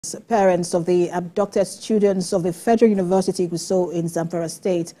Parents of the abducted students of the Federal University Gusau in Zamfara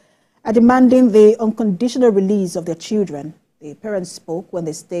State are demanding the unconditional release of their children. The parents spoke when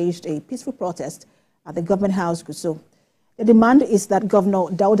they staged a peaceful protest at the Government House Gusau. The demand is that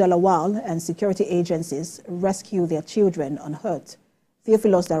Governor Dauda Lawal and security agencies rescue their children unhurt.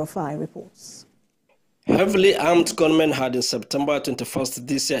 Theophilus Darofai reports. Heavily armed gunmen had in September 21st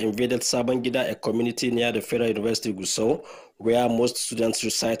this year invaded Sabangida, a community near the Federal University Gusau, where most students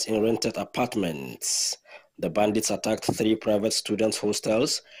reside in rented apartments. The bandits attacked 3 private students'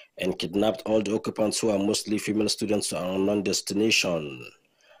 hostels and kidnapped all the occupants, who are mostly female students, to an unknown destination.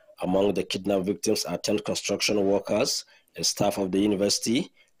 Among the kidnapped victims are 10 construction workers, a staff of the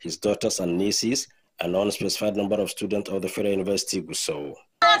university, his daughters and nieces, and an unspecified number of students of the Federal University Gusau.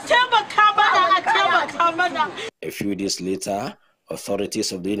 A few days later,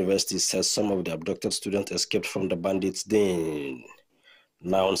 authorities of the university said some of the abducted students escaped from the bandits' den.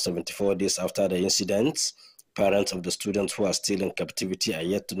 Now, 74 days after the incident, parents of the students who are still in captivity are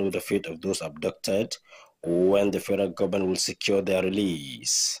yet to know the fate of those abducted or when the federal government will secure their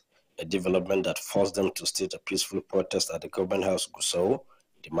release. A development that forced them to stage a peaceful protest at the Government House Gusau,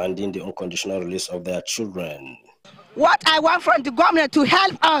 demanding the unconditional release of their children. What I want from the government to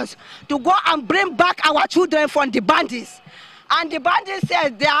help us to go and bring back our children from the bandits. And the bandits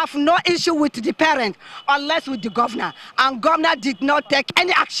said they have no issue with the parent unless with the governor. And governor did not take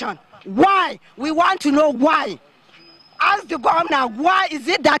any action. Why? We want to know why. Ask the governor, why is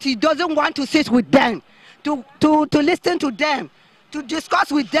it that he doesn't want to sit with them, to listen to them, to discuss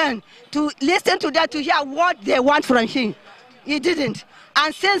with them, to listen to them, to hear what they want from him. He didn't.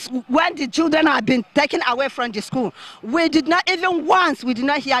 And since when the children have been taken away from the school, we did not even once, we did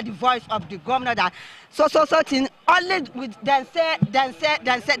not hear the voice of the governor that so thing, only with then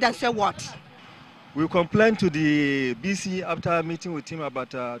say what? We complained to the BC after meeting with him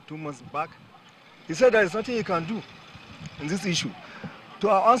about 2 months back. He said there is nothing he can do in this issue. To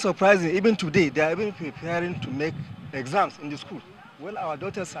our unsurprising, even today, they are even preparing to make exams in the school. Well, our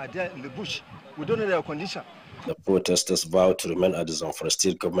daughters are there in the bush. We don't know their condition. The protesters vowed to remain at the Zamfara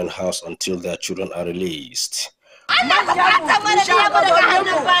State Government House until their children are released.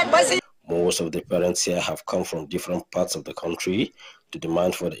 Most of the parents here have come from different parts of the country to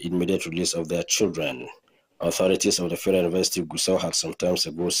demand for the immediate release of their children. Authorities of the Federal University Gusau had some time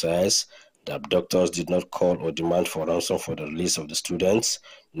ago said the abductors did not call or demand for ransom for the release of the students,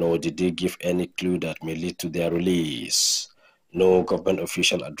 nor did they give any clue that may lead to their release. No government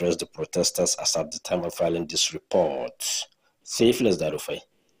official addressed the protesters as at the time of filing this report. Theophilus Darofai,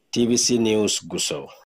 TVC News Gusau.